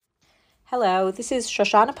Hello, this is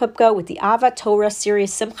Shoshana Pupka with the Ava Torah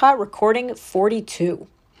Series Simcha, recording 42.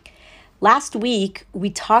 Last week, we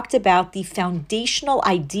talked about the foundational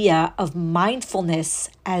idea of mindfulness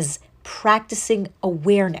as practicing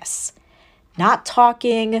awareness. Not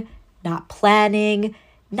talking, not planning,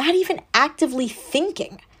 not even actively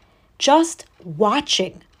thinking. Just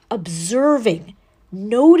watching, observing,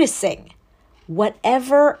 noticing,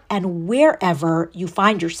 whatever and wherever you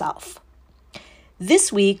find yourself.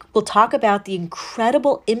 This week, we'll talk about the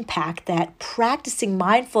incredible impact that practicing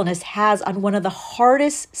mindfulness has on one of the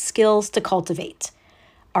hardest skills to cultivate,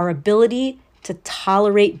 our ability to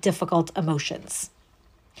tolerate difficult emotions.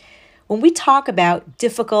 When we talk about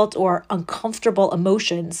difficult or uncomfortable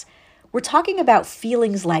emotions, we're talking about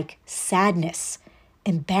feelings like sadness,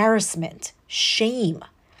 embarrassment, shame,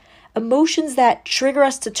 emotions that trigger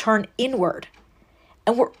us to turn inward.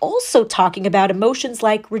 And we're also talking about emotions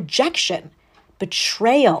like rejection,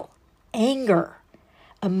 betrayal, anger,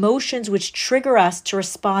 emotions which trigger us to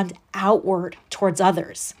respond outward towards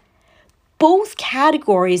others. Both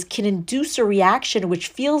categories can induce a reaction which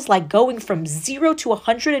feels like going from 0 to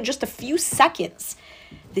 100 in just a few seconds.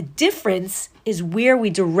 The difference is where we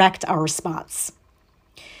direct our response.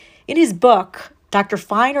 In his book, Dr.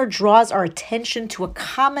 Feiner draws our attention to a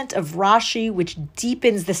comment of Rashi which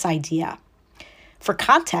deepens this idea. For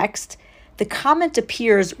context, the comment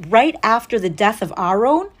appears right after the death of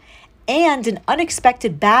Aaron and an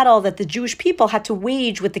unexpected battle that the Jewish people had to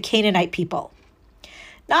wage with the Canaanite people.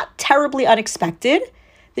 Not terribly unexpected,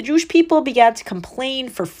 the Jewish people began to complain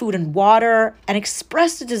for food and water and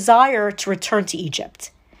expressed a desire to return to Egypt.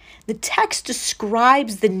 The text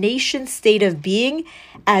describes the nation's state of being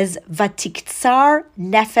as vatiktsar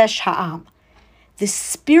nefesh ha'am. The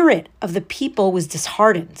spirit of the people was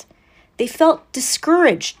disheartened. They felt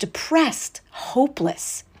discouraged, depressed,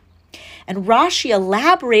 hopeless. And Rashi,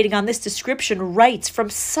 elaborating on this description, writes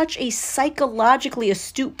from such a psychologically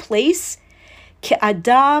astute place,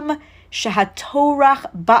 Ke'adam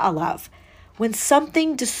shehatorach ba'alav, when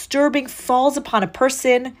something disturbing falls upon a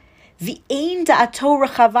person, v'ein da'ato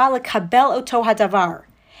rechava lekabel oto hadavar,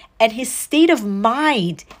 and his state of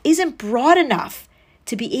mind isn't broad enough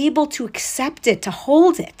to be able to accept it, to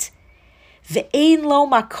hold it. Ve'ein lo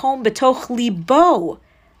makom betoch libo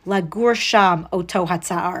lagur sham oto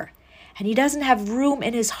hatzar. And he doesn't have room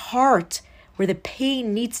in his heart where the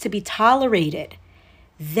pain needs to be tolerated.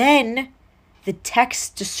 Then the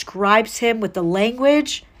text describes him with the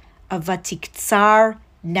language of vatiktsar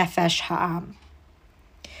nefesh ha'am.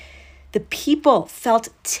 The people felt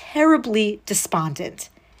terribly despondent,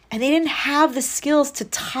 and they didn't have the skills to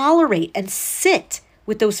tolerate and sit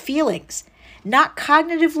with those feelings. Not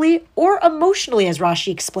cognitively or emotionally, as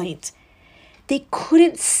Rashi explained. They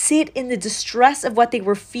couldn't sit in the distress of what they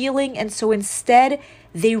were feeling, and so instead,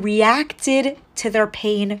 they reacted to their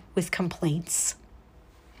pain with complaints.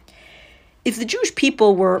 If the Jewish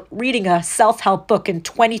people were reading a self-help book in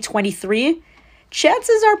 2023,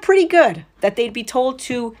 chances are pretty good that they'd be told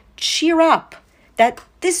to cheer up, that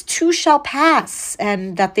this too shall pass,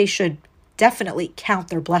 and that they should definitely count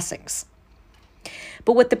their blessings.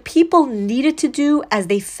 But what the people needed to do as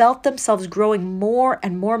they felt themselves growing more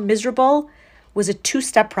and more miserable was a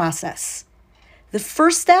two-step process. The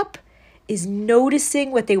first step is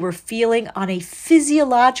noticing what they were feeling on a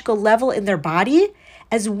physiological level in their body,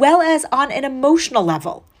 as well as on an emotional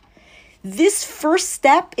level. This first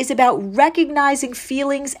step is about recognizing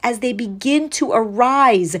feelings as they begin to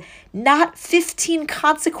arise, not 15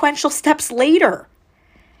 consequential steps later.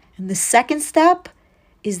 And the second step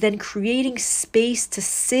is then creating space to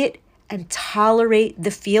sit and tolerate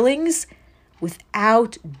the feelings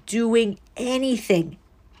without doing anything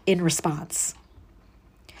in response.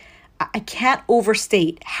 I can't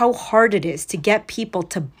overstate how hard it is to get people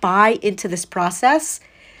to buy into this process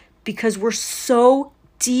because we're so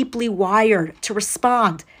deeply wired to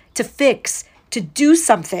respond, to fix, to do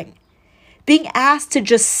something. Being asked to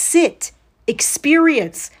just sit,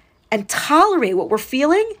 experience, and tolerate what we're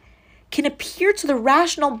feeling can appear to the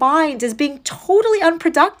rational mind as being totally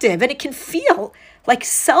unproductive, and it can feel like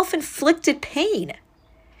self-inflicted pain.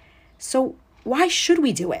 So why should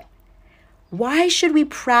we do it? Why should we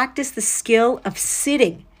practice the skill of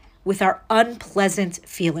sitting with our unpleasant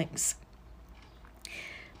feelings?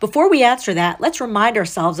 Before we answer that, let's remind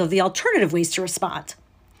ourselves of the alternative ways to respond.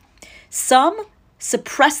 Some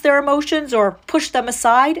suppress their emotions or push them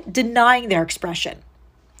aside, denying their expression.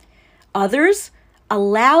 Others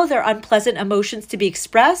allow their unpleasant emotions to be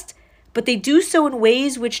expressed, but they do so in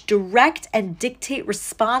ways which direct and dictate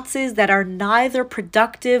responses that are neither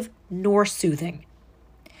productive nor soothing.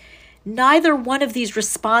 Neither one of these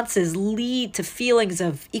responses lead to feelings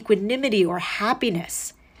of equanimity or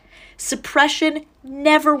happiness. Suppression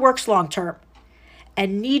never works long term,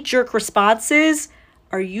 and knee-jerk responses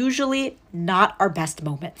are usually not our best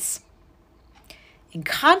moments. In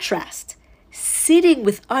contrast, sitting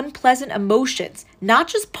with unpleasant emotions, not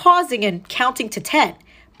just pausing and counting to 10,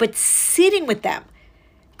 but sitting with them,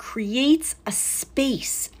 creates a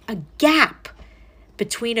space, a gap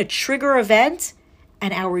between a trigger event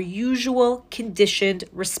and our usual conditioned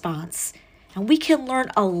response. And we can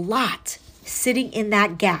learn a lot sitting in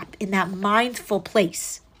that gap, in that mindful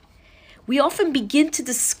place. We often begin to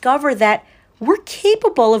discover that we're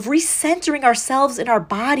capable of recentering ourselves in our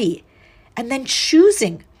body and then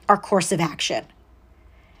choosing our course of action.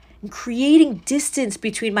 And creating distance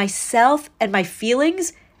between myself and my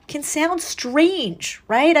feelings can sound strange,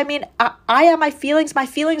 right? I mean, I am my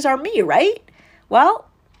feelings are me, right? Well,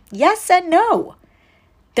 yes and no.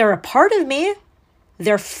 They're a part of me,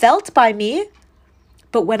 they're felt by me,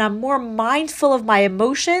 but when I'm more mindful of my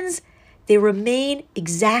emotions, they remain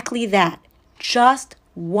exactly that, just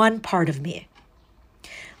one part of me.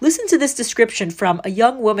 Listen to this description from a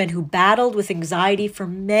young woman who battled with anxiety for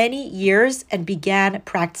many years and began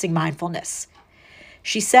practicing mindfulness.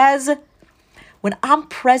 She says, "When I'm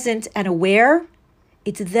present and aware,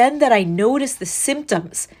 it's then that I notice the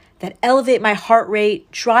symptoms that elevate my heart rate,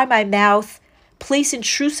 dry my mouth, place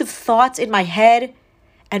intrusive thoughts in my head,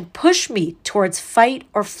 and push me towards fight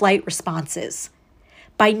or flight responses.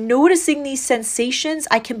 By noticing these sensations,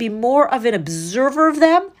 I can be more of an observer of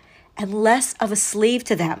them and less of a slave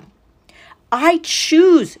to them. I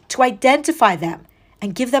choose to identify them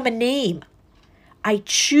and give them a name. I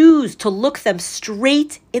choose to look them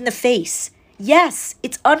straight in the face. Yes,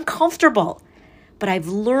 it's uncomfortable, but I've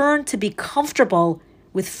learned to be comfortable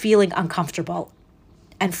with feeling uncomfortable.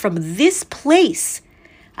 And from this place,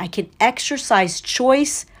 I can exercise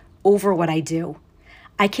choice over what I do.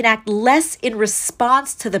 I can act less in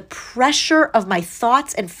response to the pressure of my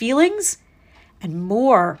thoughts and feelings and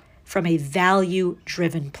more from a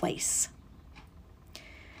value-driven place."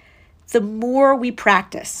 The more we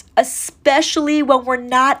practice, especially when we're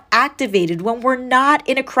not activated, when we're not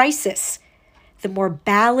in a crisis, the more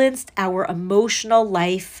balanced our emotional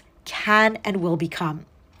life can and will become.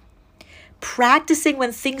 Practicing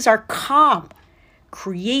when things are calm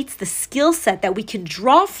creates the skill set that we can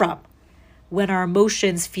draw from when our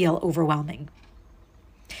emotions feel overwhelming.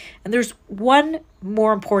 And there's one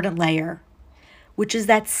more important layer, which is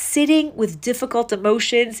that sitting with difficult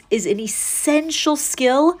emotions is an essential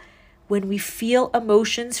skill when we feel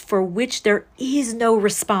emotions for which there is no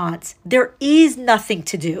response. There is nothing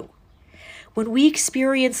to do. When we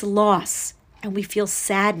experience loss and we feel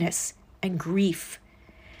sadness and grief,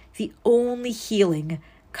 the only healing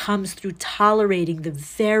comes through tolerating the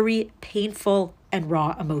very painful and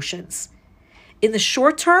raw emotions. In the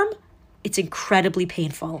short term, it's incredibly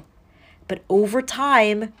painful, but over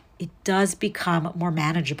time, it does become more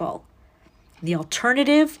manageable. The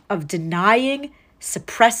alternative of denying,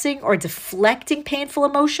 suppressing, or deflecting painful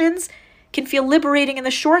emotions can feel liberating in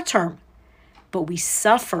the short term, but we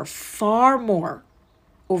suffer far more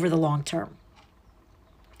over the long term.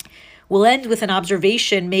 We'll end with an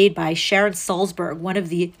observation made by Sharon Salzberg, one of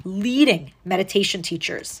the leading meditation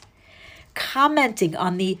teachers, commenting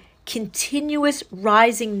on the continuous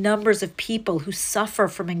rising numbers of people who suffer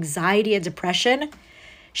from anxiety and depression.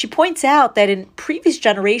 She points out that in previous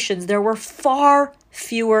generations, there were far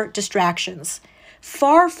fewer distractions,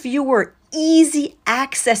 far fewer easy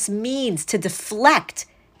access means to deflect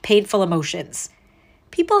painful emotions.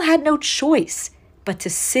 People had no choice but to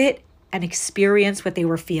sit and experience what they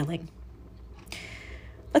were feeling.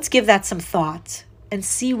 Let's give that some thought and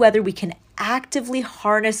see whether we can actively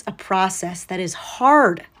harness a process that is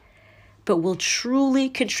hard, but will truly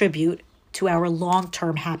contribute to our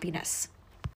long-term happiness.